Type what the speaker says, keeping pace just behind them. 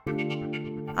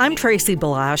I'm Tracy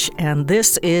Balash, and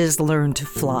this is Learn to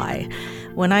Fly.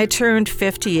 When I turned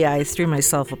 50, I threw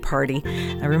myself a party.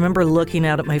 I remember looking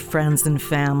out at my friends and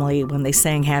family when they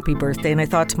sang happy birthday, and I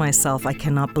thought to myself, I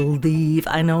cannot believe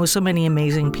I know so many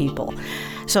amazing people.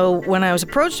 So when I was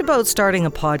approached about starting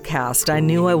a podcast, I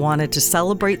knew I wanted to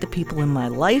celebrate the people in my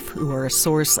life who are a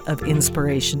source of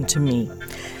inspiration to me.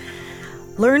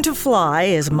 Learn to Fly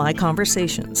is my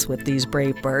conversations with these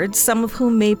brave birds, some of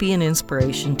whom may be an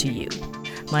inspiration to you.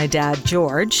 My dad,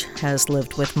 George, has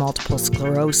lived with multiple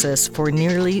sclerosis for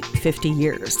nearly 50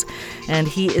 years, and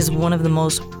he is one of the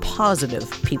most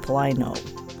positive people I know.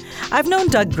 I've known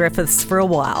Doug Griffiths for a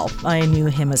while. I knew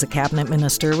him as a cabinet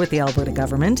minister with the Alberta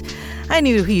government. I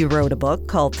knew he wrote a book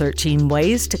called 13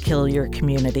 Ways to Kill Your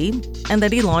Community, and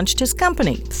that he launched his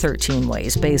company, 13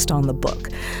 Ways, based on the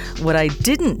book. What I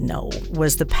didn't know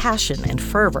was the passion and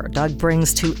fervor Doug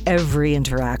brings to every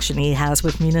interaction he has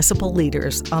with municipal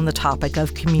leaders on the topic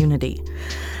of community.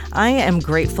 I am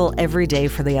grateful every day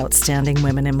for the outstanding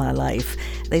women in my life.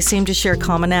 They seem to share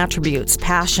common attributes: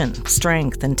 passion,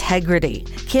 strength, integrity.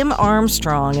 Kim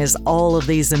Armstrong is all of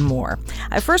these and more.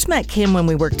 I first met Kim when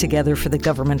we worked together for the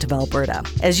Government of Alberta.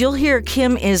 As you'll hear,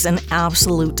 Kim is an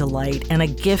absolute delight and a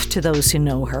gift to those who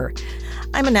know her.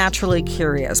 I'm a naturally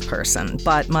curious person,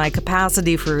 but my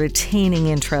capacity for retaining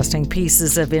interesting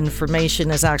pieces of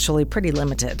information is actually pretty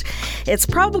limited. It's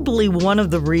probably one of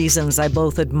the reasons I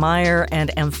both admire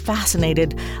and am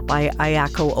fascinated by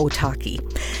Ayako Otaki.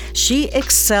 She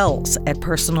excels at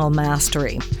personal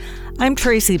mastery. I'm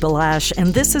Tracy Balash,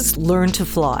 and this is Learn to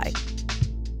Fly.